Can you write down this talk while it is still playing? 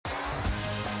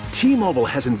T-Mobile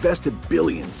has invested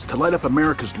billions to light up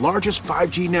America's largest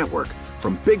 5G network,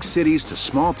 from big cities to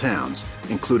small towns,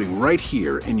 including right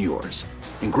here in yours.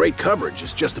 And great coverage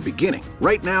is just the beginning.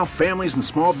 Right now, families and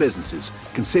small businesses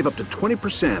can save up to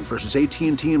 20% versus AT&T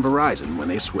and Verizon when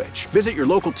they switch. Visit your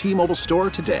local T-Mobile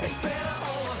store today.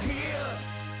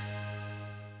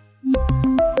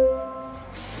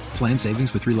 Plan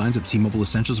savings with 3 lines of T-Mobile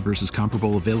Essentials versus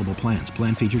comparable available plans.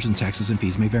 Plan features and taxes and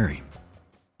fees may vary.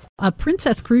 A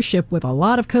Princess cruise ship with a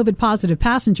lot of COVID-positive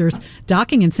passengers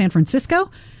docking in San Francisco?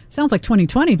 Sounds like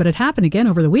 2020, but it happened again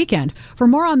over the weekend. For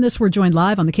more on this, we're joined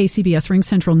live on the KCBS Ring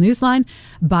Central Newsline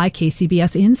by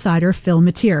KCBS insider Phil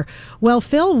Matier. Well,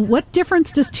 Phil, what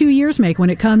difference does 2 years make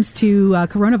when it comes to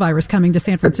coronavirus coming to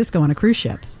San Francisco on a cruise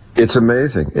ship? It's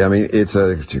amazing. I mean, it's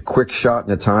a quick shot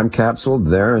in a time capsule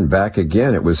there and back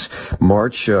again. It was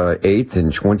March 8th in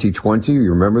 2020. You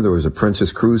remember there was a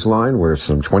Princess Cruise Line where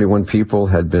some 21 people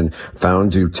had been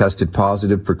found to tested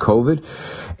positive for COVID.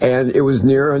 And it was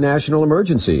near a national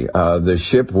emergency. The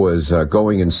ship was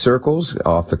going in circles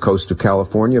off the coast of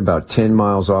California, about 10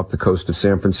 miles off the coast of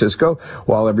San Francisco,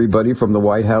 while everybody from the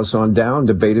White House on down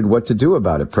debated what to do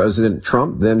about it. President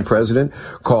Trump, then president,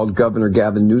 called Governor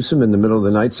Gavin Newsom in the middle of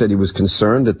the night, said he was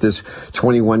concerned that this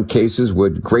 21 cases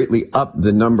would greatly up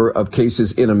the number of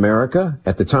cases in America.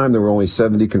 At the time, there were only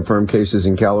 70 confirmed cases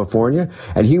in California,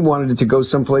 and he wanted it to go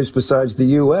someplace besides the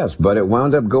U.S., but it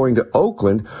wound up going to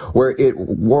Oakland, where it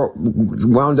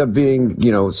wound up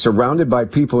being, surrounded by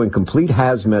people in complete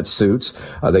hazmat suits.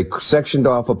 They sectioned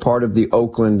off a part of the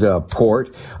Oakland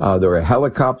port. There were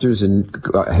helicopters and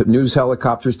news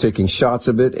helicopters taking shots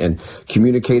of it and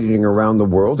communicating around the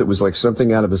world. It was like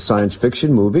something out of a science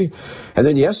fiction movie. And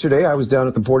then yesterday, I was down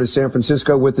at the port of San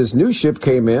Francisco with this new ship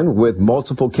came in with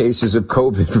multiple cases of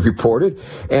COVID reported,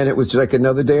 and it was just like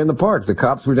another day in the park. The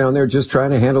cops were down there just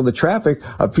trying to handle the traffic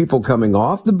of people coming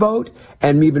off the boat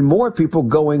and even more people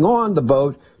going on the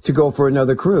boat to go for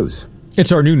another cruise.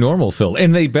 It's our new normal, Phil,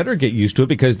 and they better get used to it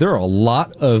because there are a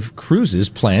lot of cruises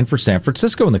planned for San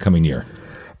Francisco in the coming year.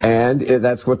 And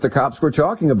that's what the cops were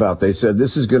talking about. They said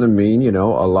this is going to mean, a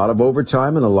lot of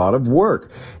overtime and a lot of work.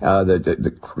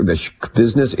 The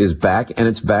business is back, and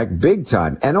it's back big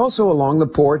time. And also along the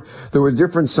port, there were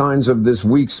different signs of this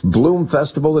week's Bloom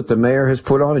Festival that the mayor has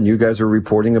put on, and you guys are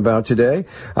reporting about today,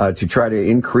 to try to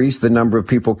increase the number of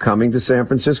people coming to San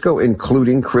Francisco,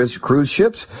 including cruise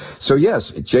ships. So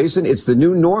yes, Jason, it's the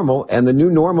new normal, and the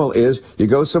new normal is you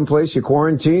go someplace, you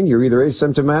quarantine, you're either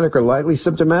asymptomatic or lightly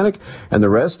symptomatic, and the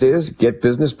rest is get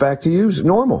business back to use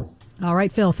normal. All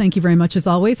right, Phil, thank you very much as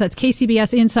always. That's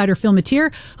KCBS insider Phil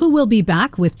Matier, who will be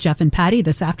back with Jeff and Patty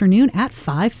this afternoon at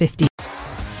 5:50.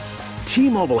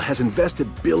 T-Mobile has invested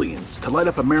billions to light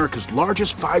up America's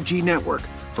largest 5G network,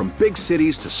 from big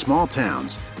cities to small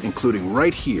towns, including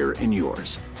right here in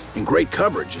yours. And great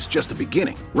coverage is just the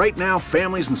beginning. Right now,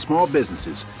 families and small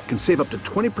businesses can save up to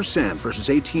 20% versus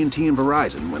AT&T and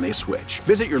Verizon when they switch.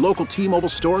 Visit your local T-Mobile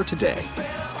store today.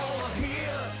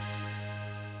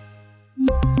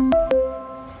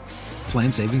 Plan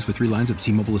savings with 3 lines of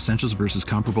T-Mobile Essentials versus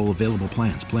comparable available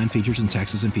plans. Plan features and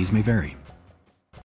taxes and fees may vary.